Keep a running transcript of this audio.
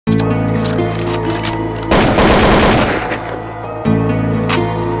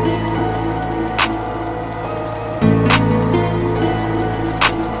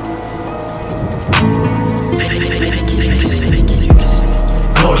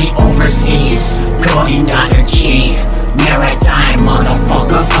Cody overseas, Cody not a G. Maritime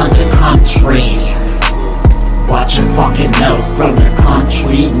motherfucker on the country. Watch your fucking nose from the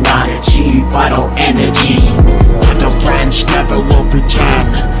country, not a G, vital energy. And the French never will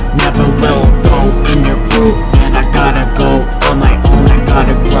pretend, never will go in your group. And I gotta go on my own, I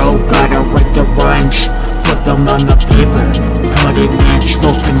gotta grow, gotta write the rhymes, put them on the paper. Cody man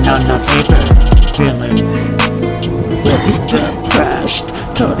smoking on the paper, feeling really depressed.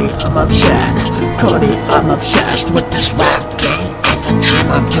 Cody, I'm upset. Cody, I'm obsessed with this rap game. And the gym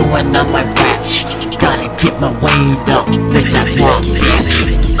I'm doing on my reps. Gotta get my weight up, make that walk,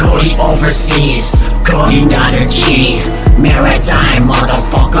 bitch. Cody overseas, Cody not a G. Maritime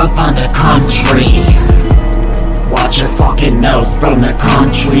motherfucker from the country. Watch your fucking nose from the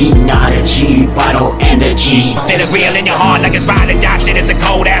country, not a G, vital energy. Feel it real in your heart like it's ride or die shit. It's a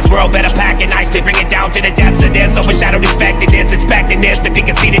cold ass world, better pack it nice to bring it down to the depths of this. Overshadowed, expecting this, to be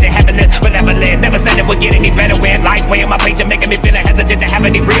conceited and heavenless. Benevolent, never said it would get any better when life's weighing my patient, making me feel hesitant to have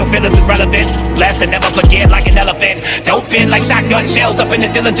any real feelings is relevant. Blessed to never forget like an elephant. Don't feel like shotgun shells up in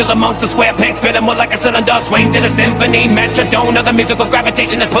the Dillinger amongst the square pegs. Feeling more like a cylinder, swing to the symphony. Metrodome of the musical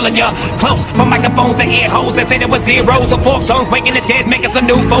gravitation is pulling you close. From microphones to ear holes, they say there was zeros or forked tongues, waking the dead, making some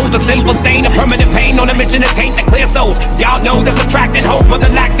new foes. A simple stain of permanent pain on a mission to taint the clear souls. Y'all know there's attracting hope, but the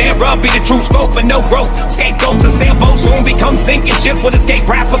lack thereof be the true scope and no growth. Scapegoats and sailboats soon become sinking ships with escape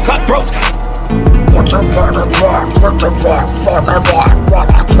rap for cutthroats.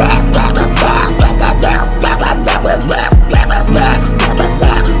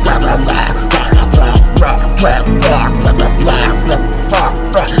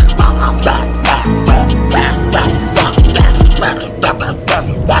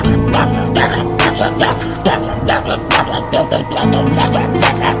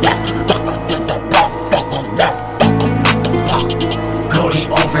 Cody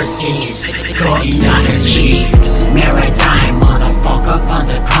overseas, Cody